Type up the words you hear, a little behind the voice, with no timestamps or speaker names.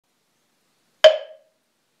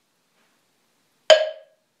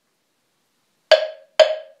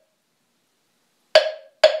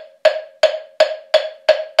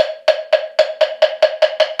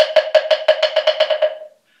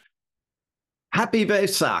Happy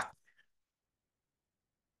Vesak.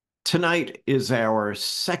 Tonight is our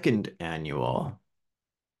second annual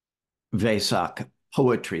Vesak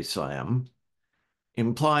Poetry Slam,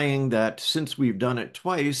 implying that since we've done it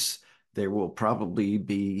twice, there will probably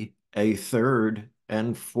be a third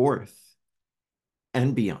and fourth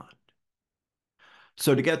and beyond.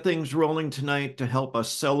 So to get things rolling tonight, to help us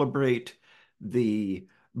celebrate the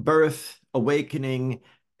birth, awakening,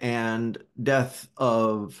 and death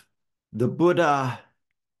of the Buddha.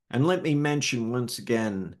 And let me mention once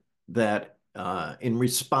again that in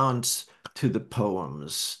response to the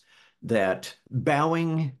poems, that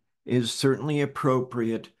bowing is certainly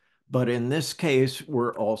appropriate, but in this case,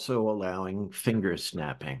 we're also allowing finger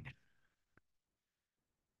snapping.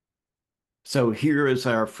 So here is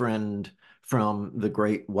our friend from the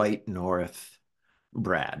Great White North,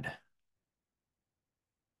 Brad.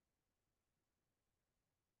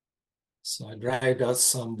 So I dragged out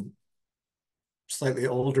some slightly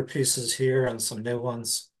older pieces here and some new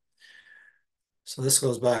ones. So this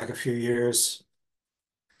goes back a few years.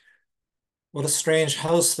 What a strange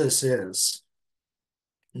house this is.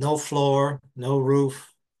 No floor, no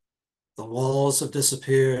roof. The walls have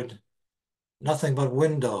disappeared. Nothing but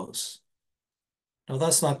windows. No,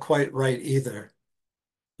 that's not quite right either.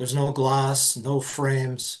 There's no glass, no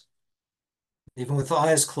frames. Even with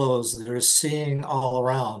eyes closed, there is seeing all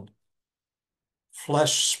around.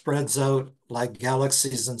 Flesh spreads out like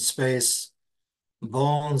galaxies in space.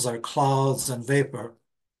 Bones are clouds and vapor.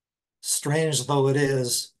 Strange though it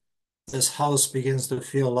is, this house begins to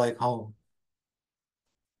feel like home.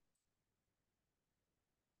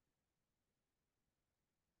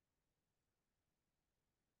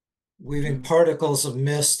 Weaving particles of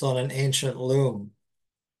mist on an ancient loom,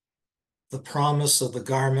 the promise of the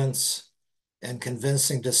garments and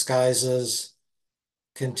convincing disguises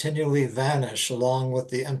continually vanish along with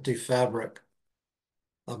the empty fabric.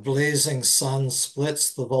 A blazing sun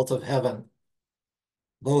splits the vault of heaven.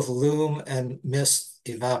 Both loom and mist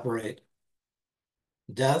evaporate.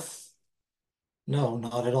 Death? No,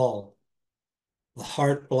 not at all. The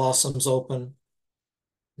heart blossoms open,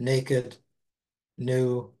 naked,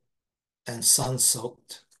 new, and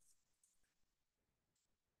sun-soaked.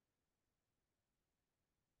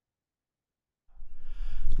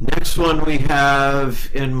 Next one we have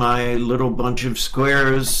in my little bunch of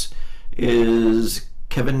squares is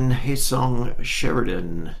Kevin Haysong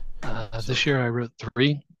Sheridan. This year I wrote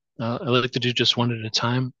three. I like to do just one at a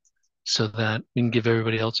time so that we can give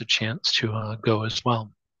everybody else a chance to go as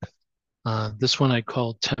well. This one I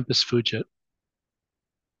called Tempest Fugit.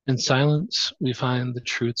 In silence, we find the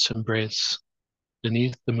truth's embrace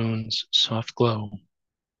beneath the moon's soft glow.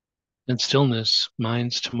 In stillness,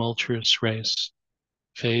 mind's tumultuous race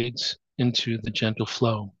fades into the gentle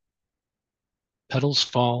flow. Petals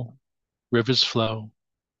fall, rivers flow,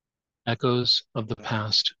 echoes of the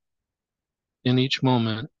past. In each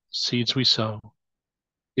moment, seeds we sow,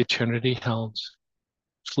 eternity held,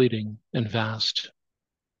 fleeting and vast.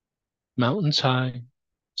 Mountains high,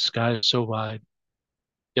 skies so wide,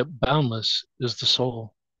 yet boundless is the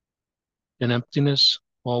soul. In emptiness,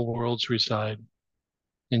 all worlds reside.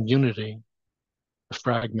 In unity, the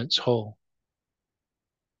fragments whole.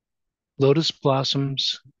 Lotus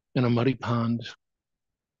blossoms in a muddy pond,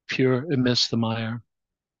 pure amidst the mire.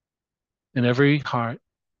 In every heart,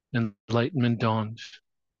 enlightenment dawned,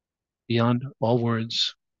 beyond all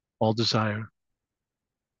words, all desire.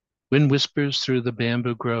 Wind whispers through the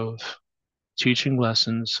bamboo grove, teaching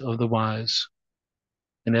lessons of the wise.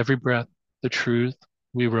 In every breath, the truth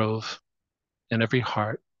we rove. In every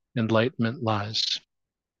heart, enlightenment lies.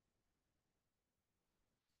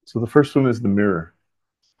 So the first one is the mirror.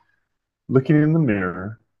 Looking in the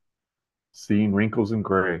mirror, seeing wrinkles and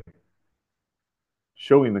gray,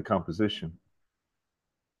 showing the composition,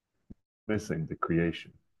 missing the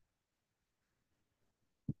creation.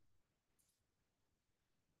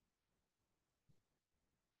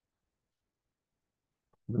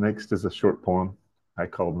 The next is a short poem I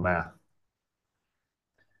called Math.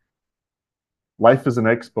 Life is an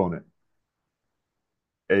exponent.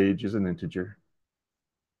 Age is an integer.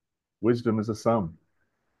 Wisdom is a sum.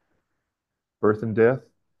 Birth and death,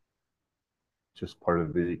 just part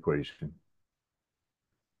of the equation.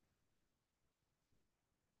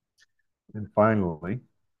 And finally,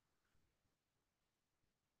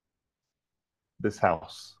 this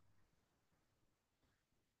house.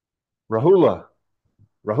 Rahula,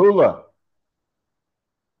 Rahula,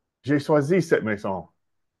 j'ai choisi cette maison.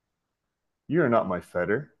 You are not my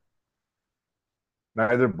fetter,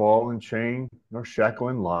 neither ball and chain, nor shackle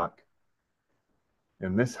and lock.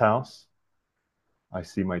 In this house, I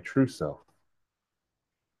see my true self,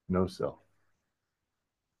 no self.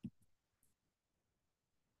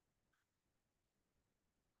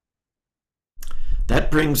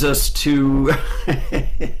 that brings us to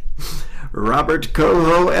Robert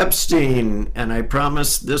Coho Epstein, and I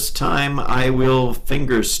promise this time I will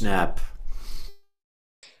finger snap.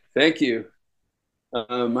 Thank you.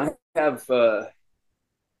 I have a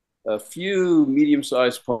few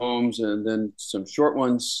medium-sized poems and then some short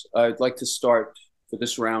ones. I'd like to start for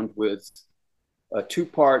this round with a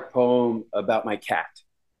two-part poem about my cat.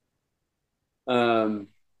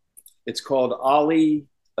 It's called Ollie,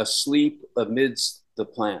 Asleep Amidst the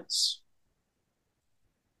Plants.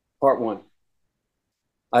 Part one.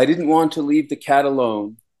 I didn't want to leave the cat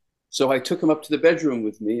alone, so I took him up to the bedroom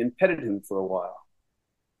with me and petted him for a while.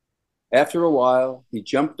 After a while, he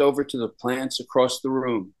jumped over to the plants across the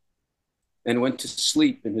room and went to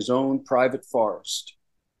sleep in his own private forest,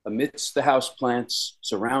 amidst the houseplants,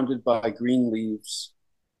 surrounded by green leaves,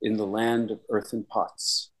 in the land of earthen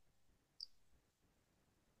pots.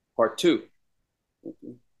 Part two.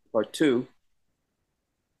 Part two.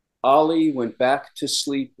 Ollie went back to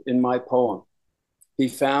sleep in my poem. He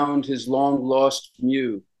found his long-lost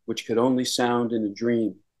mew, which could only sound in a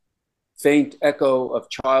dream. Faint echo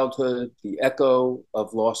of childhood, the echo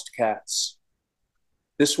of lost cats.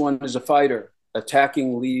 This one is a fighter,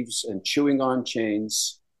 attacking leaves and chewing on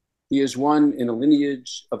chains. He is one in a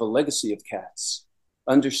lineage of a legacy of cats,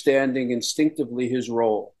 understanding instinctively his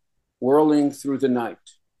role, whirling through the night.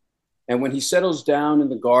 And when he settles down in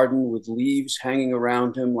the garden with leaves hanging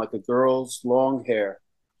around him like a girl's long hair,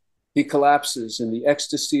 he collapses in the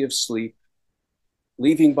ecstasy of sleep,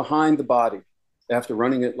 leaving behind the body after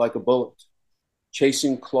running it like a bullet,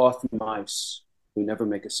 chasing cloth mice who never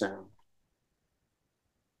make a sound.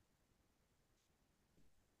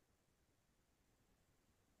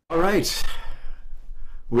 All right.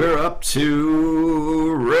 We're up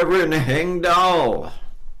to Reverend Hengdahl.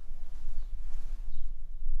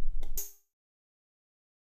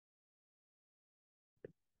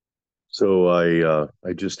 So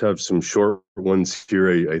I just have some short ones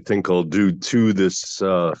here. I think I'll do two this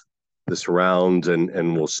round,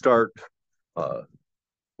 and we'll start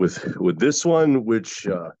with this one, which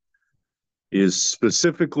is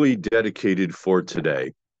specifically dedicated for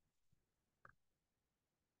today.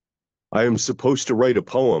 I am supposed to write a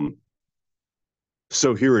poem,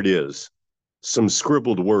 so here it is, some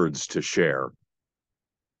scribbled words to share.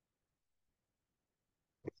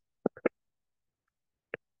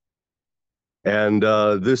 And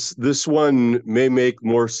this one may make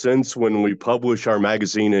more sense when we publish our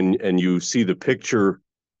magazine and you see the picture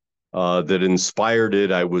that inspired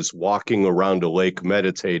it. I was walking around a lake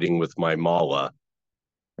meditating with my mala.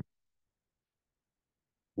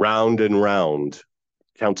 Round and round,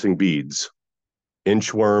 counting beads,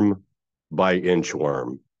 inchworm by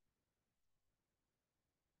inchworm.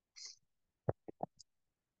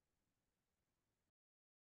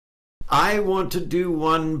 I want to do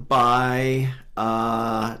one by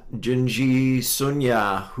Jinji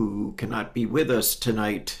Sunya, who cannot be with us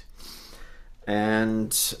tonight.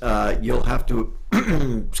 And you'll have to,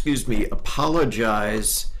 excuse me,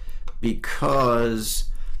 apologize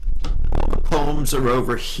because all the poems are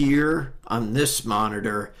over here on this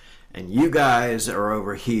monitor and you guys are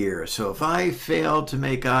over here. So if I fail to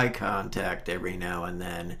make eye contact every now and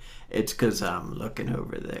then, it's because I'm looking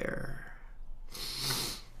over there.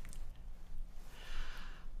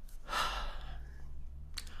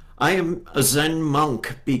 I am a Zen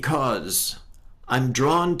monk because I'm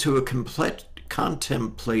drawn to a complete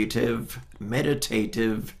contemplative,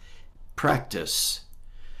 meditative practice,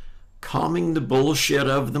 calming the bullshit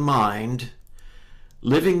of the mind,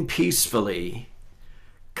 living peacefully,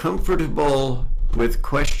 comfortable with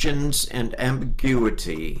questions and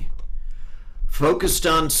ambiguity, focused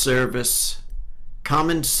on service,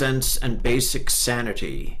 common sense and basic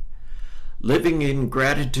sanity, living in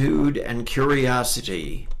gratitude and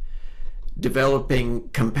curiosity, developing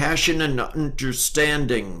compassion and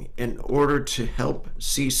understanding in order to help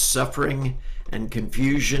cease suffering and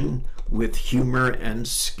confusion with humor and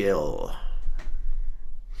skill.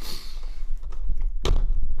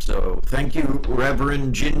 So thank you,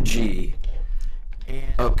 Reverend Jinji.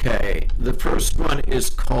 Okay, the first one is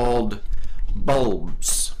called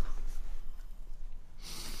Bulbs.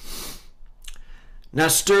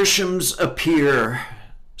 Nasturtiums appear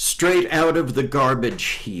straight out of the garbage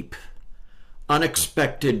heap.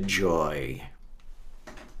 Unexpected joy.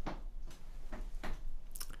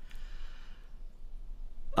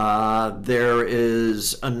 There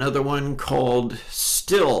is another one called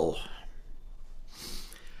Still.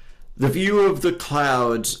 The view of the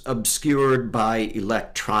clouds obscured by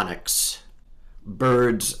electronics.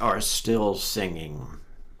 Birds are still singing.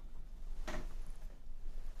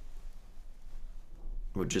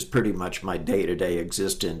 which is pretty much my day-to-day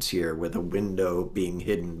existence here, with a window being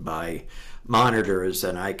hidden by monitors,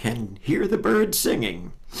 and I can hear the birds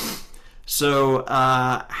singing. So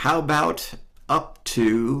how about up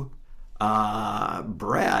to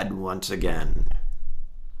Brad once again?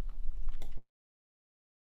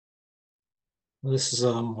 This is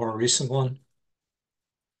a more recent one.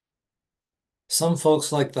 Some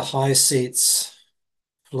folks like the high seats,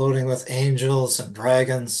 floating with angels and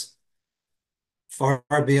dragons, far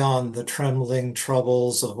beyond the trembling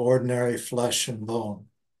troubles of ordinary flesh and bone.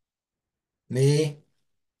 Me,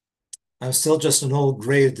 I'm still just an old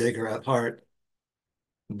gravedigger at heart,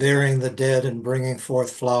 burying the dead and bringing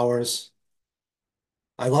forth flowers.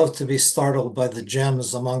 I love to be startled by the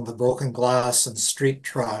gems among the broken glass and street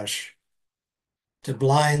trash, to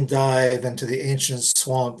blind dive into the ancient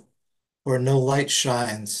swamp where no light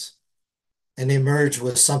shines, and emerge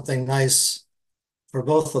with something nice for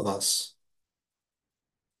both of us.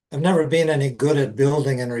 I've never been any good at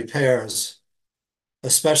building and repairs,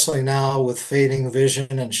 especially now with fading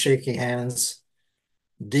vision and shaky hands.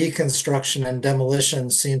 Deconstruction and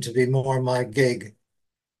demolition seem to be more my gig,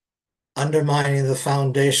 undermining the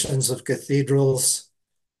foundations of cathedrals,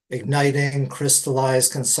 igniting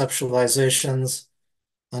crystallized conceptualizations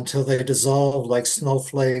until they dissolve like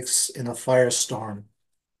snowflakes in a firestorm.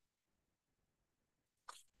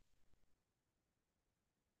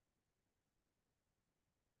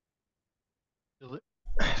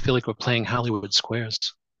 I feel like we're playing Hollywood Squares.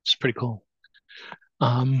 It's pretty cool.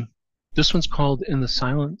 This one's called In the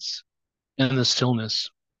Silence and the Stillness.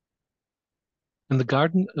 In the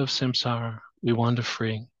garden of samsara, we wander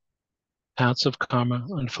free. Paths of karma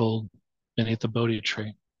unfold beneath the Bodhi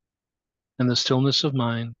tree. In the stillness of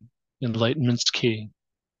mind, enlightenment's key.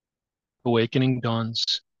 Awakening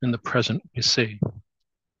dawns in the present we see.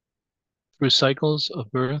 Through cycles of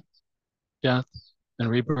birth, death, and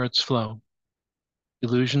rebirth's flow,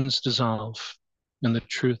 illusions dissolve and the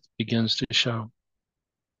truth begins to show.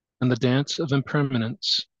 In the dance of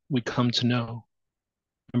impermanence, we come to know,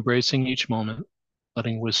 embracing each moment,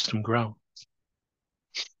 letting wisdom grow.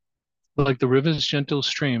 Like the river's gentle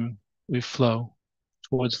stream, we flow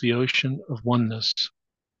towards the ocean of oneness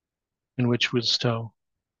in which we bestow.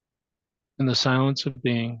 In the silence of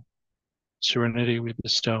being, serenity we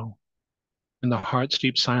bestow. In the heart's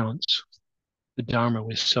deep silence, the Dharma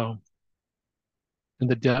we sow. In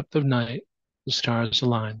the depth of night, the stars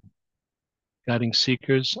align, guiding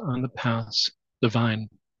seekers on the paths divine.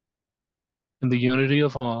 In the unity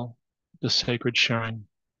of all, the sacred shine.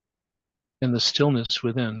 In the stillness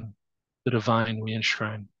within, the divine we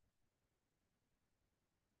enshrine.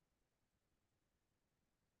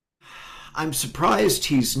 I'm surprised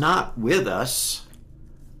he's not with us.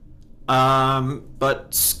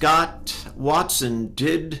 But Scott Watson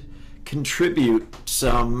did contribute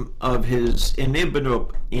some of his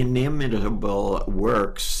inimitable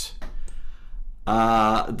works.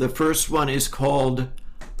 The first one is called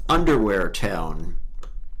Underwear Town.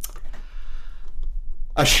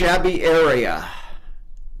 A shabby area,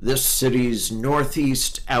 this city's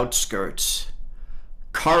northeast outskirts.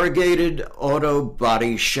 Corrugated auto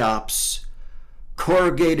body shops,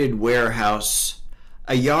 corrugated warehouse,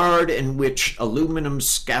 a yard in which aluminum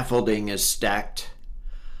scaffolding is stacked,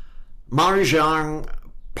 mahjong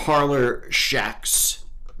parlor shacks,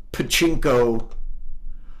 pachinko.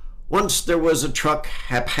 Once there was a truck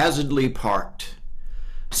haphazardly parked.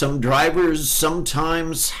 Some drivers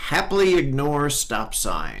sometimes happily ignore stop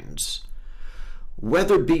signs.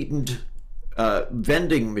 Weather-beaten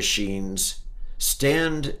vending machines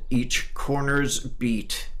stand each corner's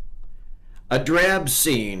beat. A drab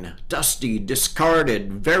scene, dusty,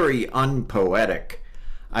 discarded, very unpoetic.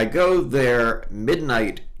 I go there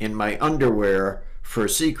midnight in my underwear for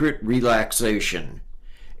secret relaxation.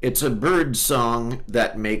 It's a bird song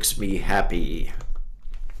that makes me happy.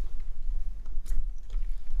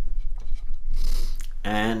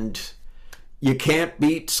 And you can't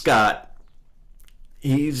beat Scott.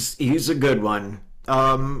 He's a good one.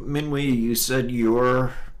 Minwei, you said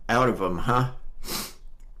you're out of them, huh?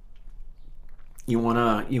 You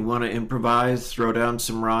wanna improvise, throw down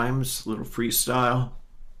some rhymes, a little freestyle?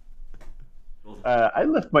 I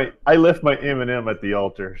left my M&M at the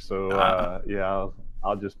altar, so yeah,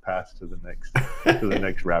 I'll just pass to the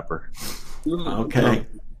next rapper. Okay.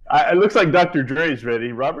 It looks like Dr. Dre's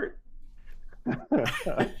ready. Robert?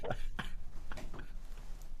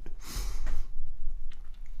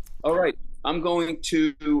 All right. I'm going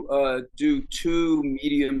to do two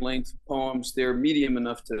medium-length poems. They're medium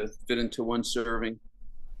enough to fit into one serving.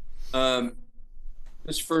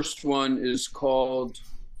 This first one is called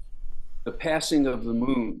The Passing of the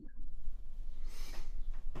Moon.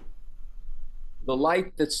 The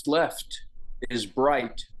light that's left is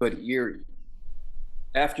bright but eerie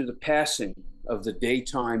after the passing of the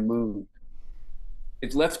daytime moon.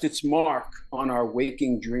 It left its mark on our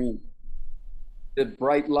waking dream. The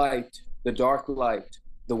bright light, the dark light,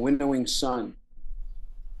 the winnowing sun.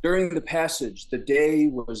 During the passage, the day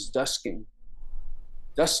was dusking,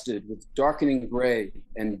 dusted with darkening gray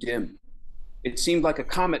and dim. It seemed like a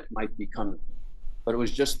comet might be coming, but it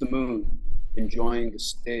was just the moon enjoying the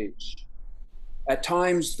stage. At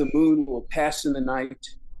times, the moon will pass in the night,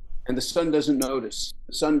 and the sun doesn't notice.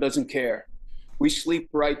 The sun doesn't care. We sleep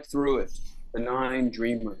right through it, the nine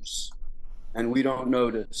dreamers, and we don't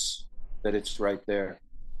notice that it's right there.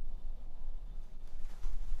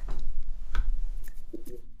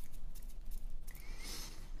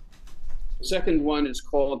 The second one is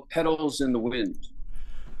called Petals in the Wind,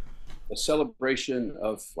 a celebration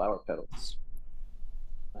of flower petals.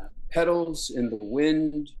 Petals in the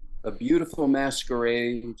wind, a beautiful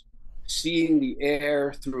masquerade, seeing the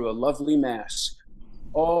air through a lovely mask,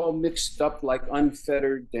 all mixed up like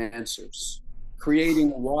unfettered dancers,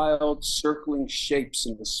 creating wild circling shapes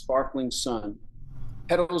in the sparkling sun.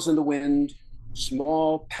 Petals in the wind,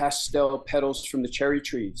 small pastel petals from the cherry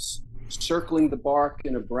trees, circling the bark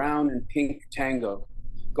in a brown and pink tango,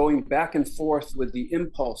 going back and forth with the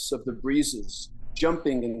impulse of the breezes,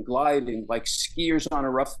 jumping and gliding like skiers on a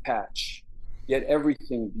rough patch, yet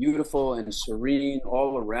everything beautiful and serene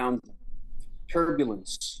all around them.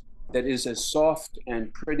 Turbulence that is as soft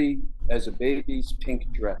and pretty as a baby's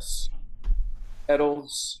pink dress.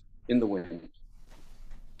 Petals in the wind.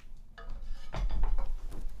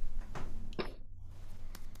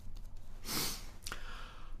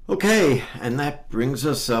 Okay, and that brings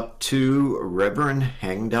us up to Reverend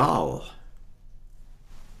Hangdal.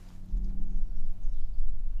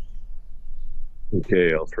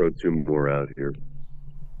 Okay, I'll throw two more out here.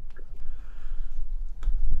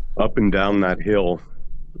 Up and down that hill,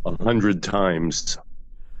 100 times,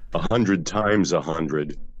 100 times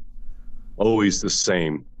 100. Always the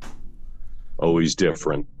same, always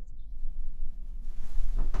different.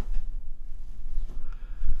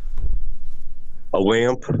 A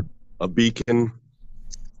lamp, a beacon,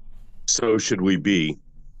 so should we be.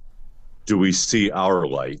 Do we see our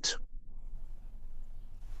light?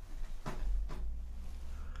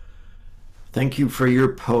 Thank you for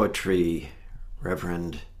your poetry,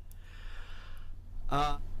 Reverend.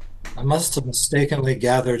 I must have mistakenly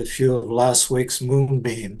gathered a few of last week's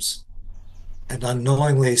moonbeams and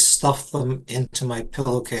unknowingly stuffed them into my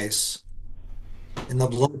pillowcase. In the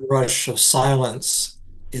blood rush of silence,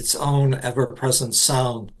 its own ever-present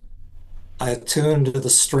sound, I attuned to the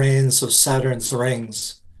strains of Saturn's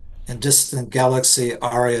rings and distant galaxy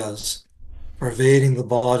arias, pervading the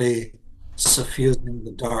body, suffusing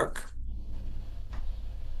the dark.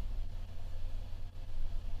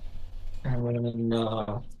 And then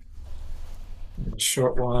a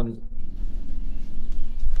short one.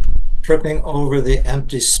 Tripping over the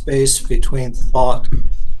empty space between thought,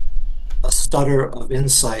 a stutter of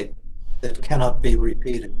insight that cannot be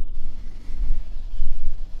repeated.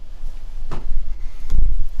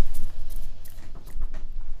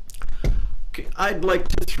 I'd like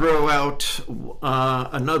to throw out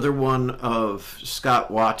another one of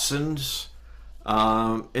Scott Watson's.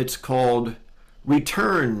 It's called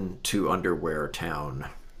Return to Underwear Town.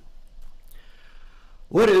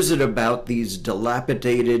 What is it about these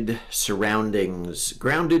dilapidated surroundings,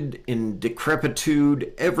 grounded in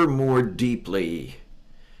decrepitude ever more deeply,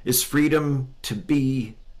 is freedom to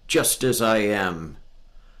be just as I am,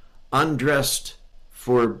 undressed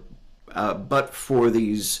but for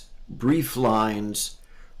these brief lines,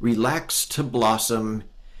 relaxed to blossom,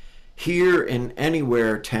 here in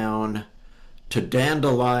anywhere town, to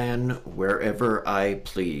dandelion wherever I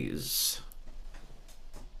please.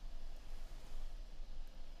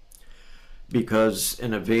 Because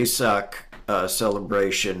in a Vesak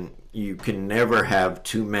celebration, you can never have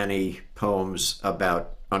too many poems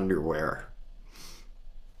about underwear.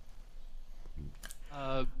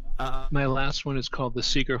 My last one is called The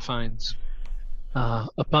Seeker Finds.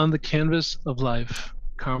 Upon the canvas of life,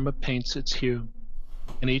 karma paints its hue.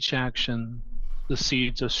 In each action, the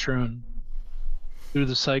seeds are strewn. Through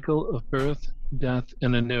the cycle of birth, death,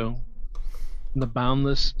 and anew, in the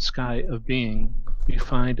boundless sky of being, we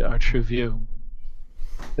find our true view.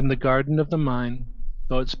 In the garden of the mind,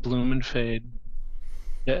 thoughts bloom and fade,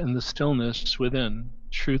 yet in the stillness within,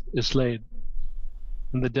 truth is laid.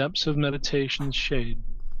 In the depths of meditation's shade,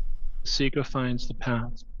 the seeker finds the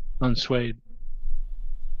path unswayed.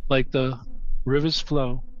 Like the river's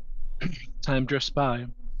flow, time drifts by,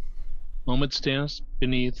 moments dance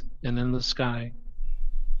beneath and in the sky.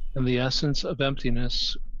 and the essence of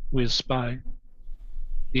emptiness we espy,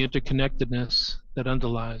 the interconnectedness that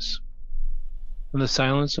underlies. In the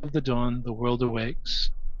silence of the dawn, the world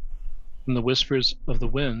awakes. In the whispers of the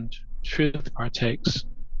wind, truth partakes.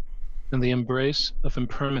 In the embrace of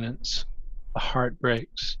impermanence, the heart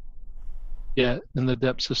breaks. Yet in the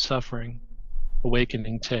depths of suffering,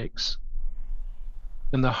 awakening takes.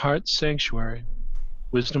 In the heart's sanctuary,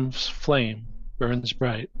 wisdom's flame burns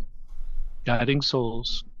bright, guiding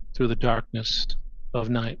souls through the darkness of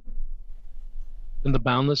night. In the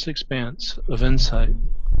boundless expanse of insight,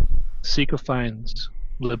 seeker finds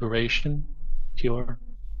liberation, pure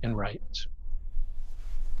and right.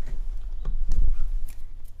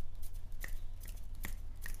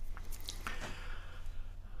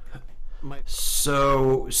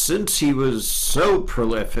 So, since he was so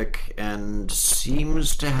prolific and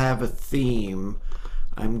seems to have a theme,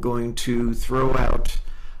 I'm going to throw out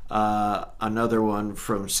another one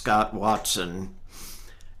from Scott Watson.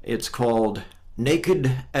 It's called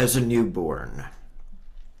Naked as a Newborn.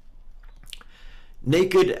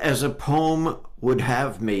 Naked as a poem would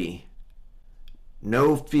have me,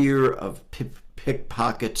 no fear of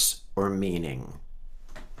pickpockets or meaning.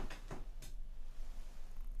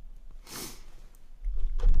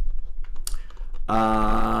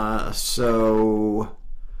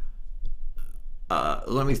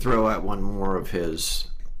 Let me throw out one more of his.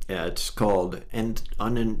 Yeah, it's called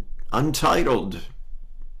Untitled.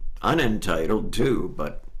 Unentitled too,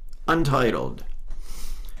 but untitled.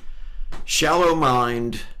 Shallow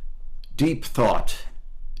mind, deep thought,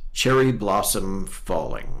 cherry blossom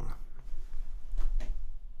falling.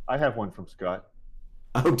 I have one from Scott.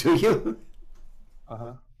 Oh, do you?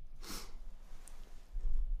 Uh-huh.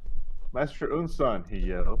 Master Unsan, he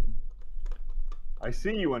yelled. I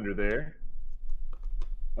see you under there.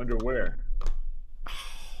 Under where?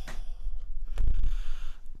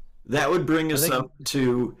 That would bring us up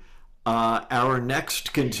to our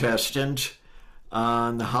next contestant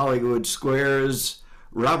on the Hollywood Squares,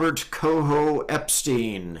 Robert Coho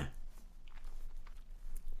Epstein.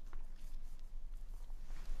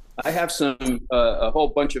 I have a whole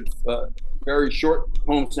bunch of very short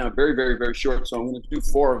poems now, very, very, very short. So I'm going to do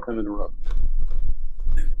 4 of them in a row.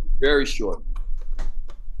 Very short.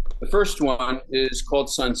 The first one is called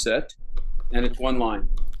Sunset, and it's one line.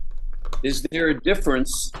 Is there a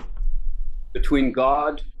difference between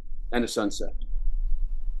God and a sunset?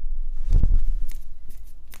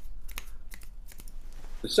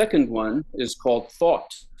 The second one is called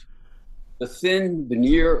Thought. The thin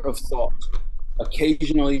veneer of thought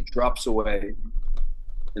occasionally drops away,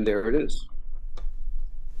 and there it is.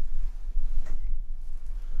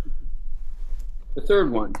 The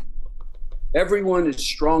third one, everyone is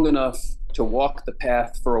strong enough to walk the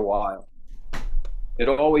path for a while. It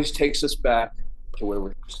always takes us back to where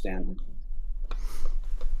we're standing.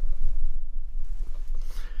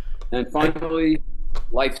 And finally,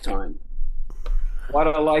 lifetime. What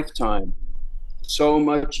a lifetime. So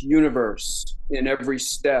much universe in every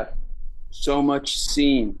step, so much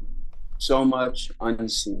seen, so much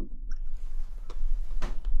unseen.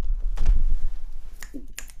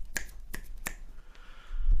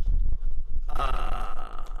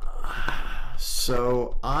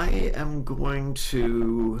 So I am going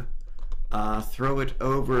to throw it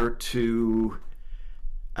over to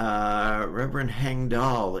Reverend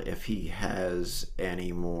Hengdal if he has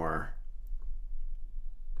any more.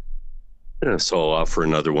 Yeah, so I'll offer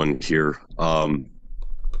another one here.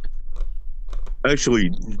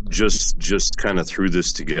 Actually, just kind of threw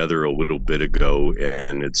this together a little bit ago,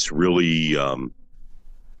 and it's really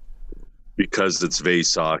because it's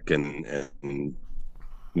Vesak and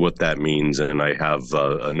what that means, and I have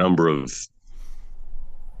a number of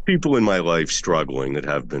people in my life struggling that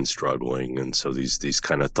have been struggling, and so these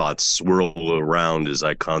kind of thoughts swirl around as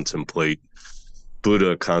I contemplate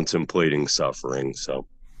Buddha contemplating suffering. So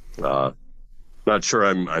not sure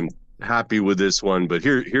I'm happy with this one, but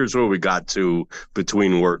here's where we got to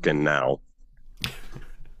between work and now.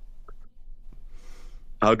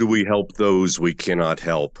 How do we help those we cannot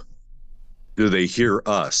help? Do they hear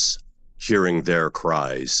us hearing their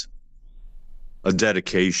cries? A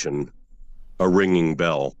dedication, a ringing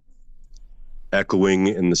bell, echoing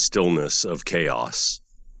in the stillness of chaos.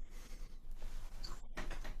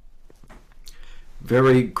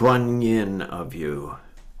 Very Guan Yin of you.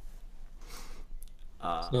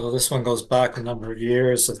 So this one goes back a number of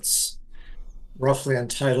years. It's roughly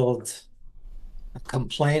entitled A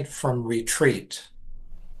Complaint from Retreat.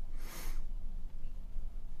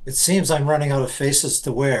 It seems I'm running out of faces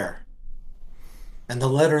to wear, and the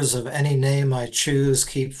letters of any name I choose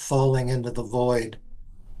keep falling into the void.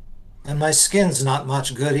 And my skin's not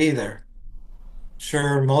much good either.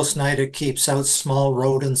 Sure, most night it keeps out small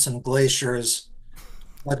rodents and glaciers,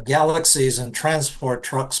 but galaxies and transport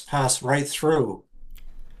trucks pass right through.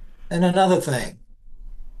 And another thing,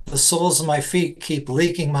 the soles of my feet keep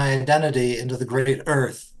leaking my identity into the great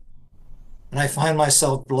earth, and I find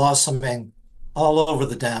myself blossoming all over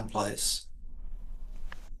the damn place.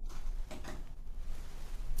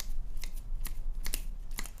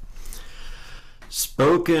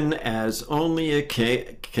 Spoken as only a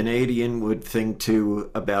Canadian would think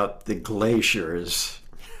to about the glaciers.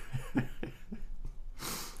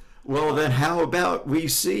 Well, then how about we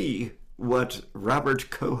see what Robert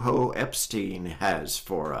Coho Epstein has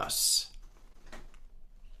for us?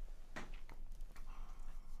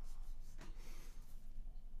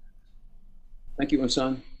 Thank you, my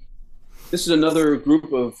son. This is another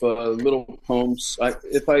group of little poems.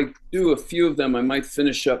 If I do a few of them, I might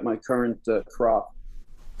finish up my current crop.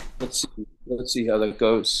 Let's see how that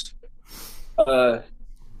goes.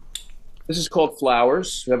 This is called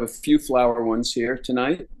Flowers. We have a few flower ones here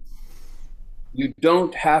tonight. You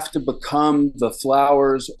don't have to become the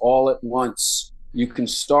flowers all at once. You can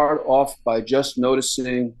start off by just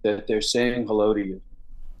noticing that they're saying hello to you.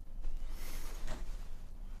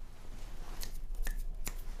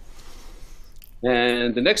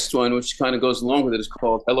 And the next one, which kind of goes along with it, is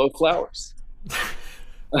called Hello Flowers.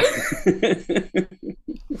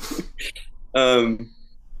 Hello,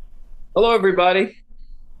 everybody.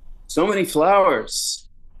 So many flowers.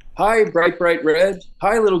 Hi, bright, bright red.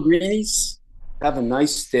 Hi, little greenies. Have a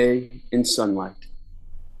nice day in sunlight.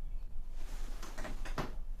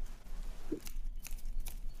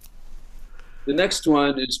 The next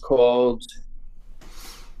one is called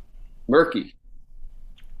Murky.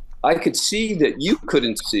 I could see that you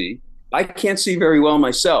couldn't see. I can't see very well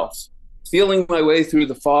myself, feeling my way through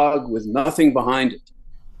the fog with nothing behind it.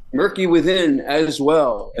 Murky within as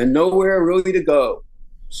well, and nowhere really to go.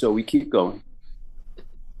 So we keep going.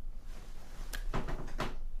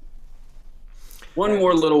 One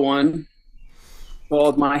more little one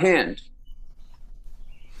called My Hand.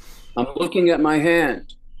 I'm looking at my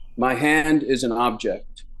hand. My hand is an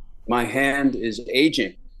object. My hand is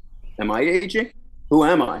aging. Am I aging? Who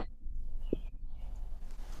am I?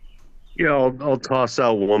 Yeah, I'll toss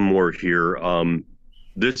out one more here.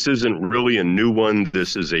 This isn't really a new one.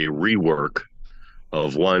 This is a rework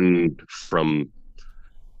of one from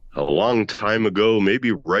a long time ago,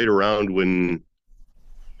 maybe right around when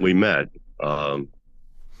we met. Kind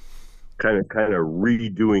of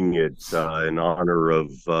redoing it in honor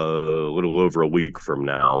of a little over a week from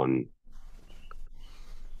now. And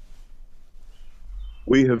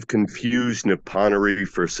we have confused Nipponari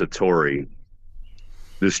for Satori.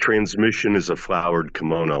 This transmission is a flowered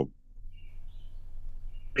kimono.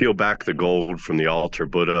 Peel back the gold from the altar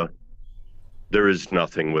Buddha. There is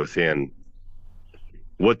nothing within.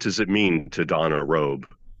 What does it mean to don a robe?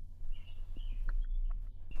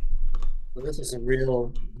 Well, this is a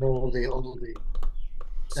real oldie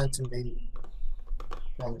sent to me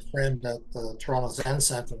from a friend at the Toronto Zen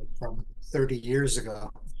Center from 30 years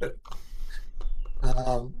ago.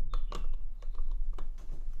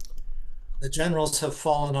 The generals have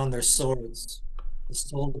fallen on their swords. The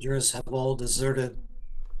soldiers have all deserted.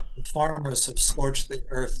 The farmers have scorched the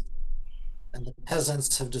earth, and the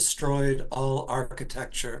peasants have destroyed all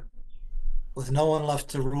architecture. With no one left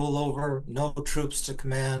to rule over, no troops to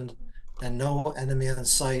command, and no enemy in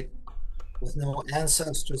sight, with no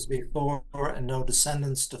ancestors before and no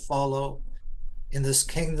descendants to follow, in this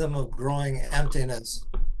kingdom of growing emptiness,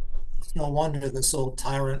 it's no wonder this old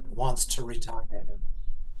tyrant wants to retire.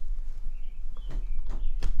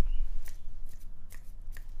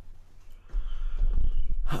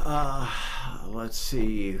 Let's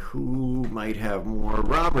see, who might have more?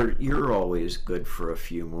 Robert, you're always good for a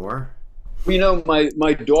few more. You know,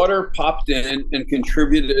 my daughter popped in and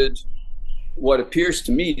contributed what appears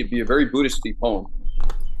to me to be a very Buddhisty poem.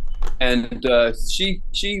 And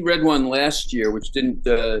she read one last year, which didn't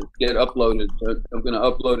get uploaded. I'm going to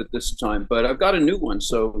upload it this time, but I've got a new one.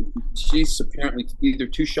 So she's apparently either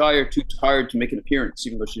too shy or too tired to make an appearance,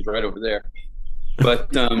 even though she's right over there.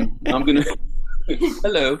 But I'm going to,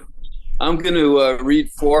 hello, I'm going to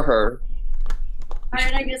read for her. All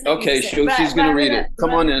right, I guess okay, she's going to read it.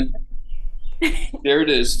 Come on in. There it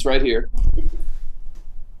is. It's right here.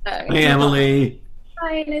 Hey, Emily.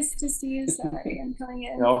 Hi, nice to see you. Sorry, I'm coming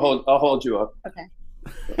in. I'll hold you up. Okay.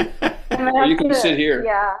 Or you can sit here.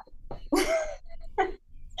 Yeah.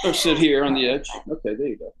 Or sit here on the edge. Okay, there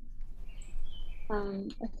you go.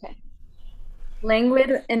 Okay.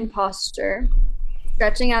 Languid imposture,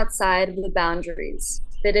 stretching outside of the boundaries,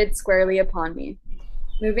 fitted squarely upon me.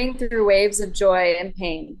 moving through waves of joy and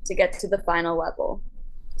pain to get to the final level,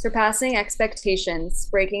 surpassing expectations,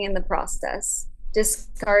 breaking in the process,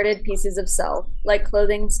 discarded pieces of self, like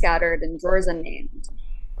clothing scattered in drawers unnamed,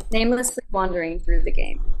 namelessly wandering through the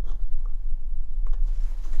game.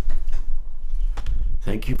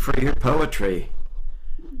 Thank you for your poetry.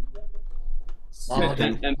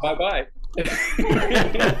 And bye-bye.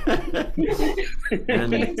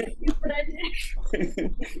 And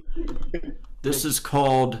this is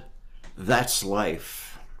called That's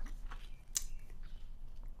Life.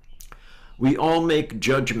 We all make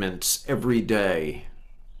judgments every day,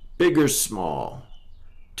 big or small.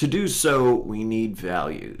 To do so, we need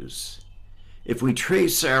values. If we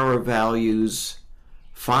trace our values,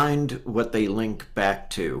 find what they link back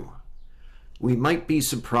to, we might be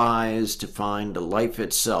surprised to find life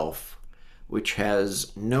itself, which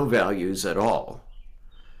has no values at all.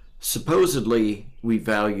 Supposedly, we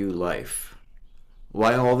value life.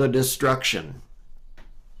 Why all the destruction?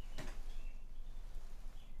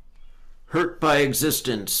 Hurt by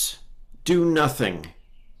existence, do nothing,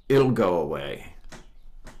 it'll go away.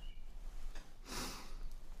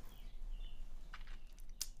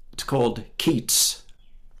 It's called Keats.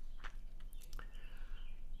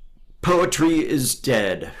 Poetry is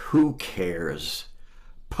dead, who cares?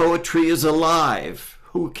 Poetry is alive,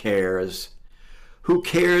 who cares? Who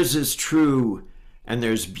cares is true, and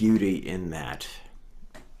there's beauty in that.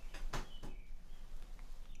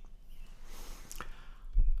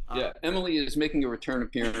 Yeah, Emily is making a return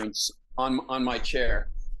appearance on my chair.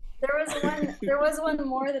 There was one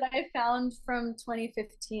more that I found from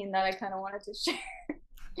 2015 that I kind of wanted to share.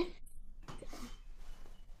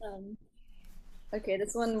 Okay,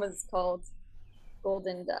 this one was called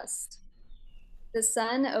Golden Dust. The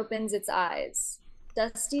sun opens its eyes,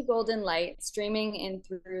 dusty golden light streaming in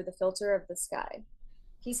through the filter of the sky.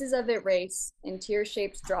 Pieces of it race in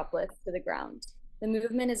tear-shaped droplets to the ground. The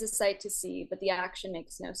movement is a sight to see, but the action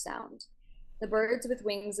makes no sound. The birds with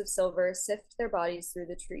wings of silver sift their bodies through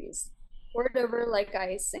the trees, poured over like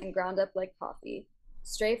ice and ground up like coffee.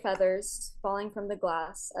 Stray feathers falling from the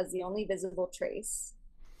glass as the only visible trace.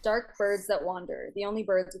 Dark birds that wander, the only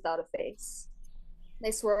birds without a face. They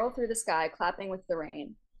swirl through the sky, clapping with the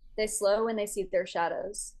rain. They slow when they see their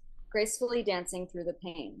shadows, gracefully dancing through the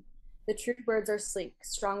pain. The true birds are sleek,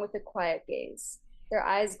 strong with a quiet gaze, their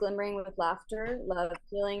eyes glimmering with laughter, love,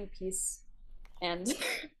 healing, peace, and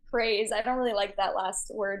praise. I don't really like that last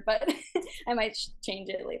word, but I might change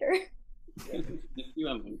it later.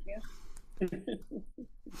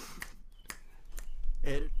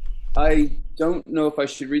 I don't know if I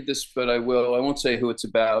should read this, but I will. I won't say who it's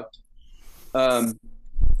about. I'm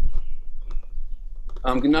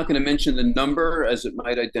not going to mention the number as it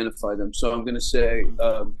might identify them. So I'm going to say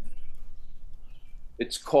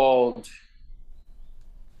it's called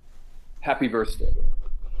Happy Birthday.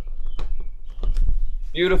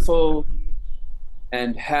 Beautiful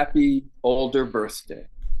and happy older birthday.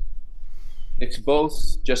 It's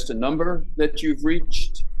both just a number that you've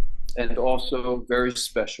reached and also very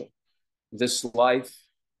special. This life,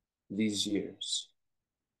 these years.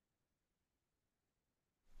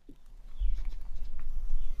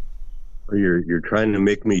 You're trying to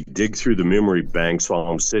make me dig through the memory banks while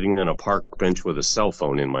I'm sitting on a park bench with a cell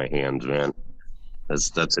phone in my hands, man.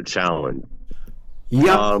 That's a challenge.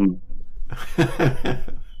 Yep.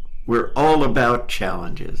 We're all about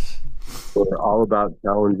challenges. We're all about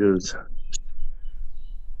challenges.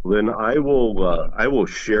 Then I will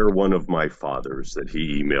share one of my father's that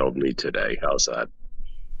he emailed me today. How's that?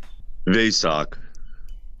 Vesak.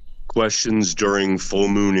 Questions during full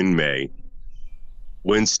moon in May.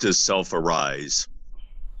 Whence does self arise?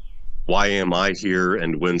 Why am I here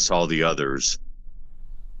and whence all the others?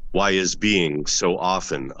 Why is being so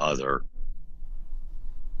often other?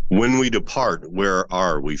 When we depart, where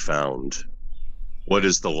are we found? What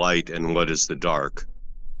is the light and what is the dark?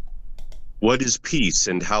 What is peace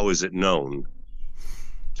and how is it known?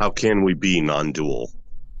 How can we be non-dual?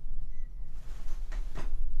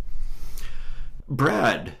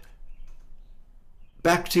 Brad,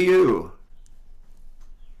 back to you.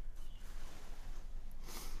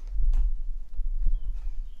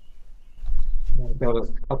 I've got a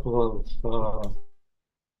couple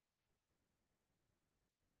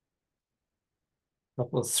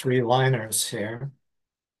of three-liners here.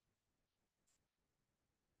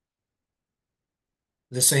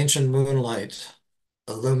 This ancient moonlight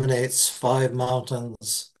illuminates 5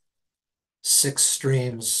 mountains, 6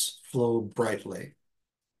 streams flow brightly.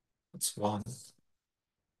 That's one.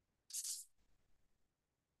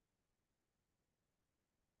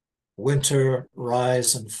 Winter,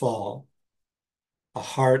 rise and fall. A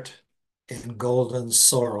heart in golden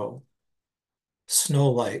sorrow, snow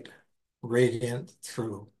light radiant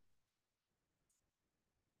through.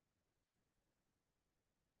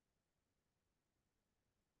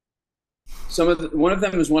 One of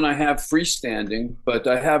them is one I have freestanding, but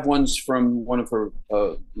I have ones from one of her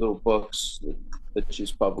little books that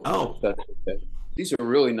she's published. Oh, That's okay. These are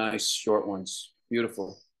really nice short ones.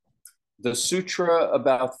 Beautiful. The Sutra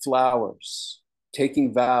about flowers,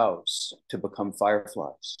 taking vows to become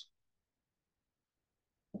fireflies.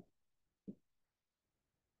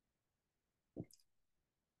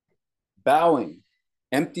 Bowing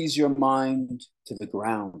empties your mind to the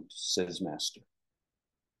ground, says Master.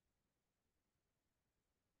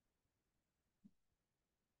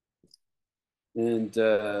 And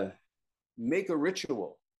make a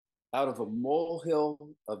ritual out of a molehill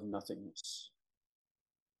of nothingness.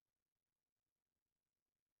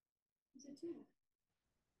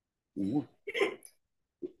 Mm-hmm.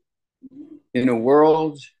 In a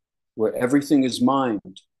world where everything is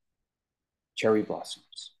mind, cherry blossoms.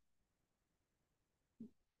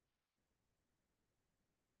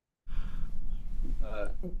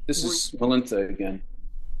 This is Melinda again.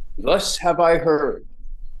 Thus have I heard,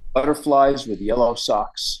 butterflies with yellow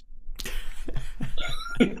socks.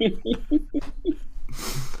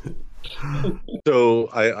 So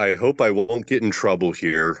I hope I won't get in trouble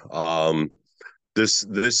here. This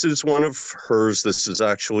is one of hers. This is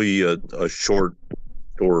actually a short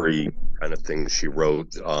story kind of thing she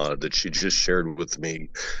wrote that she just shared with me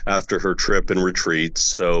after her trip and retreat.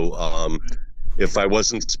 So if I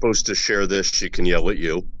wasn't supposed to share this, she can yell at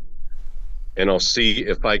you. And I'll see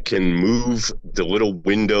if I can move the little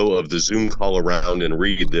window of the Zoom call around and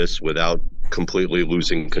read this without completely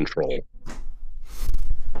losing control.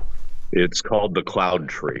 It's called The Cloud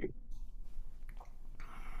Tree.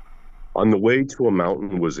 On the way to a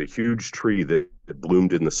mountain was a huge tree that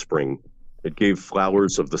bloomed in the spring. It gave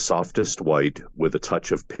flowers of the softest white with a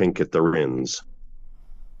touch of pink at their ends.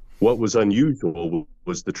 What was unusual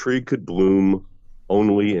was the tree could bloom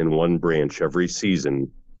only in one branch every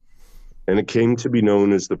season, and it came to be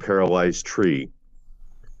known as the paralyzed tree.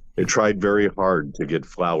 It tried very hard to get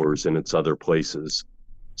flowers in its other places.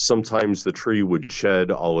 Sometimes the tree would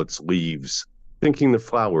shed all its leaves, thinking the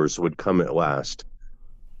flowers would come at last,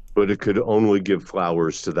 but it could only give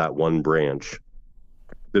flowers to that one branch.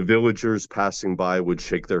 The villagers passing by would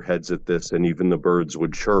shake their heads at this, and even the birds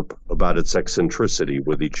would chirp about its eccentricity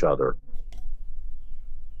with each other.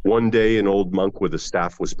 One day, an old monk with a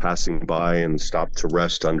staff was passing by and stopped to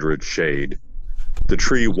rest under its shade. The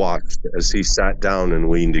tree watched as he sat down and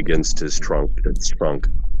leaned against its trunk.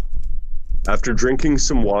 After drinking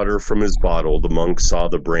some water from his bottle, the monk saw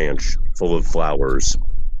the branch full of flowers.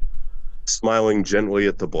 Smiling gently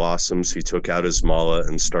at the blossoms, he took out his mala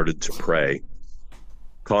and started to pray.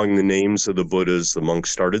 Calling the names of the Buddhas, the monk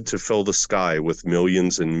started to fill the sky with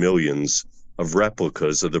millions and millions of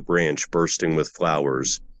replicas of the branch bursting with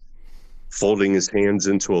flowers. Folding his hands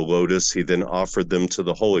into a lotus, he then offered them to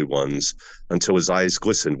the holy ones until his eyes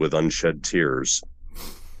glistened with unshed tears.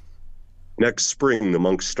 Next spring, the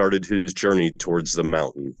monk started his journey towards the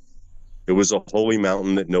mountain. It was a holy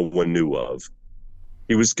mountain that no one knew of.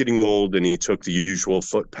 He was getting old, and he took the usual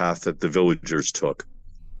footpath that the villagers took.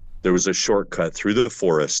 There was a shortcut through the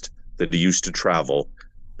forest that he used to travel,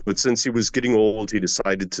 but since he was getting old, he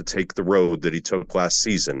decided to take the road that he took last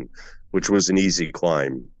season, which was an easy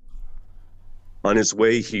climb. On his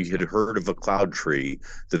way, he had heard of a cloud tree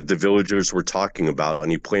that the villagers were talking about,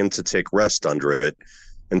 and he planned to take rest under it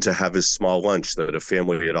and to have his small lunch that a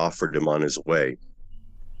family had offered him on his way.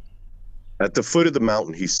 At the foot of the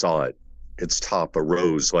mountain, he saw it. Its top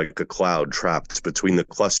arose like a cloud trapped between the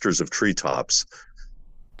clusters of treetops,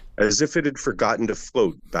 as if it had forgotten to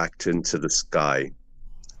float back into the sky.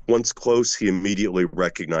 Once close, he immediately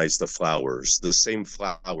recognized the flowers, the same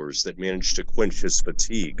flowers that managed to quench his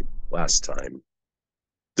fatigue last time.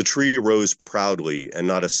 The tree arose proudly, and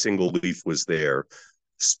not a single leaf was there.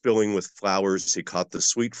 Spilling with flowers, he caught the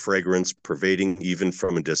sweet fragrance pervading even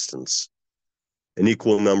from a distance. An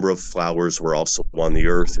equal number of flowers were also on the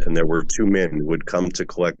earth, and there were two men who had come to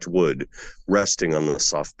collect wood, resting on the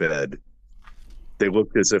soft bed. They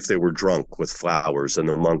looked as if they were drunk with flowers, and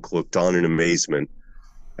the monk looked on in amazement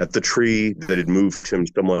at the tree that had moved him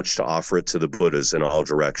so much to offer it to the Buddhas in all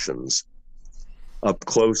directions. Up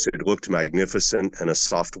close, it looked magnificent, and a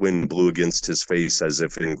soft wind blew against his face as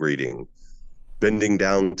if in greeting. Bending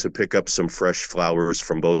down to pick up some fresh flowers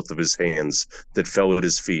from both of his hands that fell at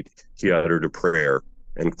his feet, he uttered a prayer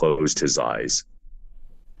and closed his eyes.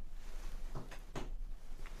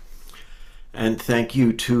 And thank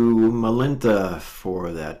you to Melinda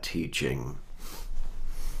for that teaching.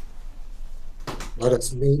 Let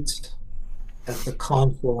us meet at the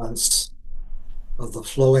confluence of the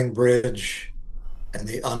flowing bridge and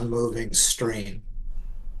the unmoving stream.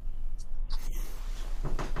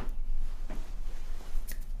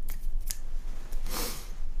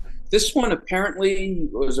 This one apparently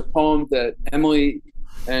was a poem that Emily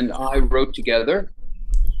and I wrote together.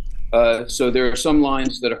 So there are some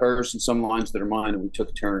lines that are hers and some lines that are mine, and we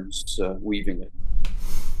took turns weaving it.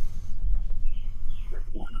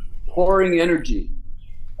 Pouring energy,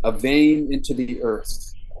 a vein into the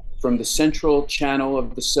earth, from the central channel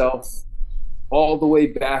of the self, all the way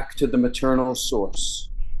back to the maternal source.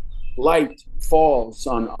 Light falls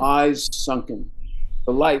on eyes sunken.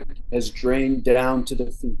 The light has drained down to the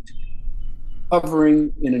feet.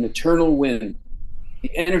 Hovering in an eternal wind,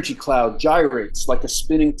 the energy cloud gyrates like a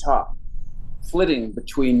spinning top, flitting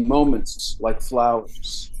between moments like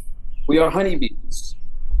flowers. We are honeybees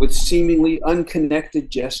with seemingly unconnected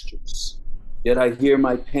gestures, yet I hear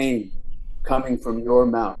my pain coming from your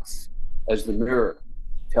mouth as the mirror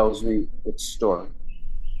tells me its story.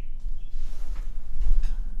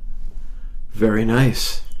 Very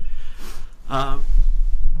nice.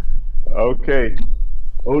 Okay.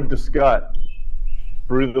 Ode to Scott.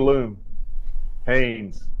 Through the Loom.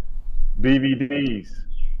 Haynes. BVDs.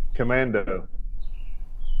 Commando.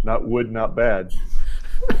 Not wood, not bad.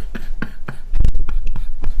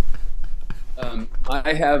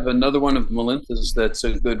 I have another one of Melintha's that's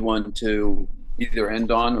a good one to either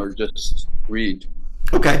end on or just read.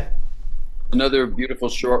 Okay. Another beautiful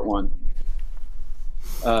short one.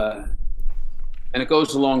 And it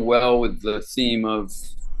goes along well with the theme of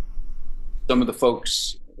some of the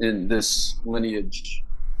folks in this lineage.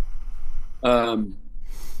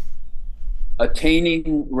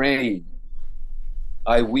 Attaining rain,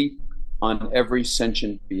 I weep on every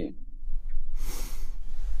sentient being.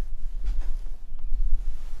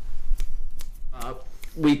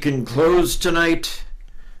 We can close tonight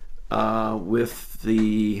with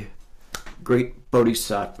the great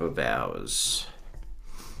Bodhisattva vows.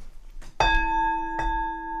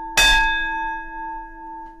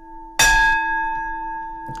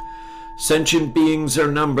 Sentient beings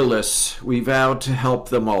are numberless. We vow to help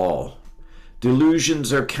them all.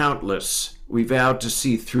 Delusions are countless. We vow to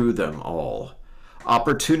see through them all.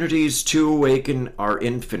 Opportunities to awaken are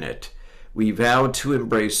infinite. We vow to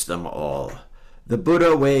embrace them all. The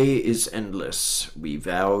Buddha way is endless. We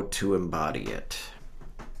vow to embody it.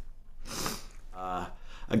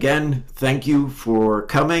 Again, thank you for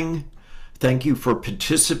coming. Thank you for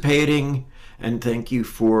participating. And thank you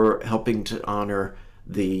for helping to honor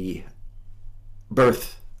the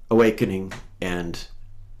birth, awakening, and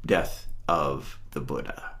death of the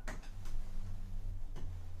Buddha.